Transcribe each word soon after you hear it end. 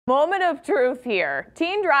Moment of truth here.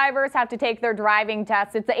 Teen drivers have to take their driving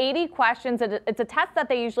test. It's 80 questions. It's a test that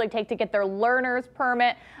they usually take to get their learner's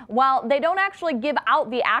permit. While they don't actually give out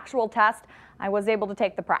the actual test, I was able to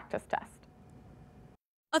take the practice test.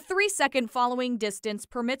 A 3-second following distance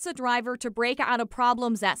permits a driver to brake out of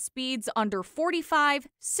problems at speeds under 45,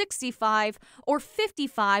 65, or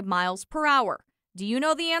 55 miles per hour. Do you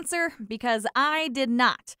know the answer? Because I did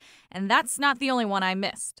not. And that's not the only one I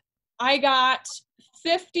missed. I got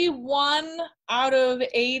 51 out of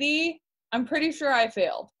 80. I'm pretty sure I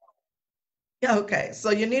failed. Okay, so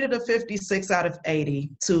you needed a 56 out of 80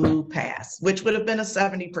 to pass, which would have been a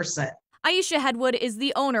 70%. Aisha Hedwood is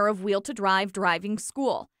the owner of Wheel to Drive Driving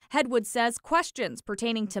School. Hedwood says questions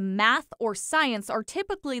pertaining to math or science are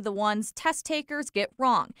typically the ones test takers get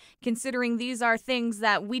wrong, considering these are things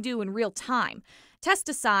that we do in real time. Test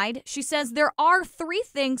aside, she says there are 3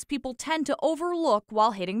 things people tend to overlook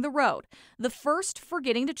while hitting the road. The first,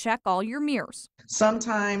 forgetting to check all your mirrors.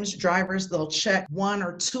 Sometimes drivers, they'll check 1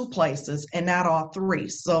 or 2 places and not all 3.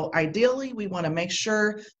 So ideally, we want to make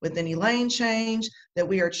sure with any lane change that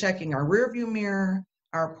we are checking our rear view mirror,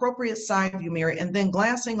 our appropriate side view mirror, and then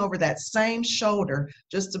glancing over that same shoulder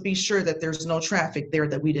just to be sure that there's no traffic there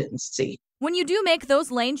that we didn't see. When you do make those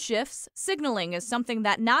lane shifts, signaling is something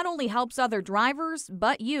that not only helps other drivers,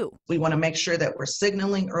 but you. We want to make sure that we're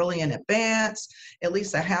signaling early in advance, at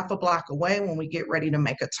least a half a block away when we get ready to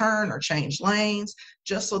make a turn or change lanes,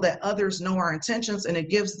 just so that others know our intentions and it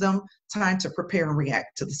gives them time to prepare and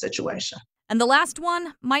react to the situation. And the last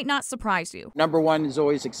one might not surprise you. Number 1 is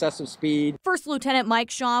always excessive speed. First Lieutenant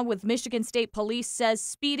Mike Shaw with Michigan State Police says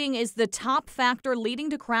speeding is the top factor leading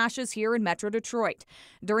to crashes here in Metro Detroit.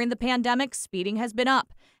 During the pandemic, speeding has been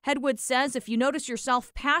up. Hedwood says if you notice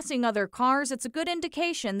yourself passing other cars, it's a good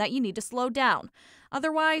indication that you need to slow down.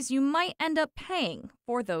 Otherwise, you might end up paying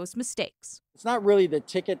for those mistakes. It's not really the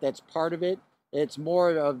ticket that's part of it. It's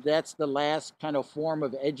more of that's the last kind of form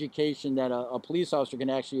of education that a police officer can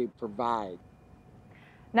actually provide.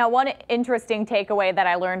 Now, one interesting takeaway that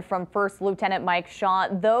I learned from First Lieutenant Mike Shaw,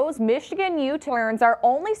 those Michigan U-turns are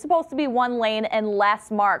only supposed to be 1 lane and less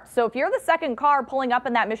marked. So if you're the second car pulling up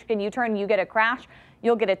in that Michigan U-turn and you get a crash,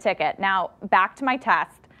 you'll get a ticket. Now, back to my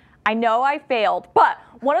test. I know I failed, but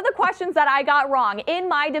one of the questions that I got wrong in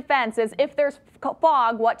my defense is if there's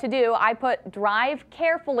fog, what to do. I put drive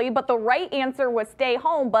carefully, but the right answer was stay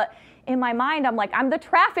home. But in my mind, I'm like, I'm the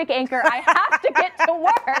traffic anchor. I have to get to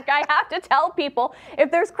work. I have to tell people if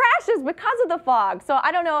there's crashes because of the fog. So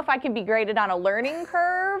I don't know if I can be graded on a learning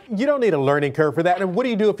curve. You don't need a learning curve for that. And what do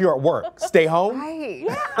you do if you're at work? Stay home? Right.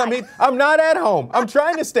 Yeah. I mean, I'm not at home. I'm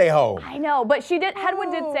trying to stay home. I know, but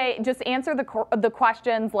Hedwood did say just answer the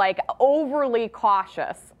questions like overly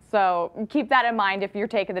cautious. So keep that in mind if you're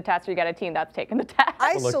taking the test or you got a team that's taking the test.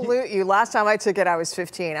 I salute you. Last time I took it, I was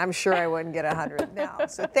 15. I'm sure I wouldn't get 100 now.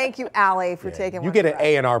 So thank you, Allie, for taking one. You get an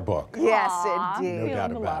A in our book. Yes, Aww, indeed. No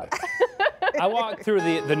doubt about it. I walked through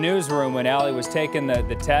the newsroom when Allie was taking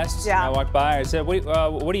the test. Yeah. I walked by. I said, what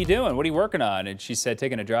are you doing? What are you working on? And she said,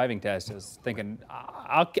 taking a driving test. I was thinking,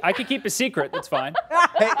 I could keep a secret. That's fine.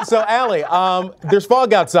 Hey, so Allie, there's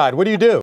fog outside. What do you do?